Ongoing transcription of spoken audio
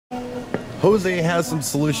Jose has some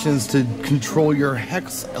solutions to control your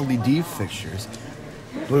hex LED fixtures.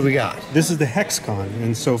 What do we got? This is the Hexcon,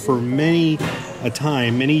 and so for many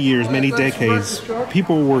many years, many decades,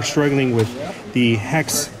 people were struggling with the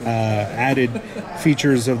hex added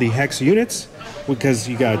features of the hex units because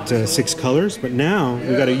you got 6 colors, but now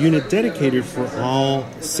we got a unit dedicated for all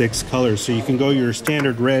 6 colors. So you can go your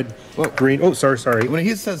standard red, green. Oh, sorry. When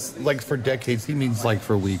he says like for decades, he means like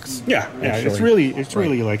for weeks. Yeah. It's really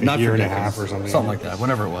like a year and a half or something. Something like that,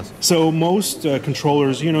 whenever it was. So most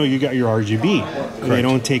controllers, you got your RGB. Correct. They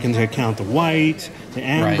don't take into account the white, the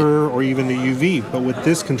amber, or even the UV. But with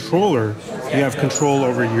this controller, you have control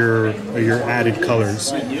over your added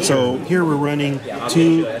colors. So here we're running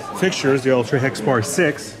 2 fixtures, the Ultra Hex Bar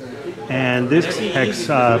 6 and this Hex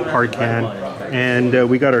part can. And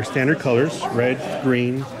we got our standard colors, red,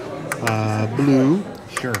 green, blue,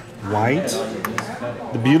 white,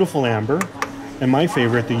 the beautiful amber, and my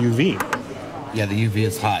favorite, the UV. Yeah, the UV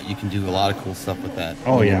is hot. You can do a lot of cool stuff with that.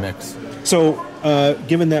 Oh, yeah. Mix. So,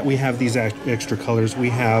 given that we have these extra colors, we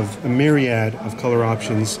have a myriad of color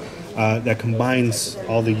options that combines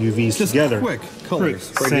all the UVs together. Quick colors.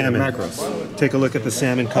 Salmon. Macros. Take a look at the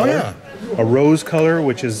salmon color. Oh, yeah. A rose color,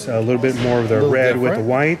 which is a little bit more of the red with the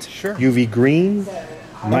white. Sure. UV green.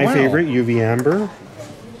 My favorite, UV amber.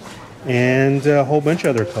 And a whole bunch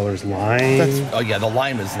of other colors. Lime. The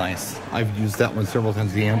lime is nice. I've used that one several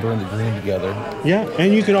times, the amber and the green together. Yeah,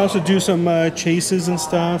 and you can also do some chases and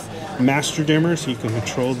stuff. Master dimmer, so you can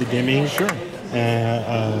control the dimming. Sure.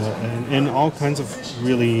 And all kinds of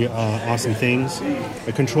really awesome things.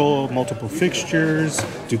 I control multiple fixtures,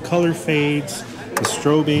 do color fades, the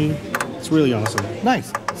strobing. It's really awesome.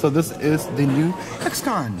 Nice. So this is the new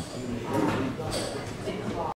Hexcon.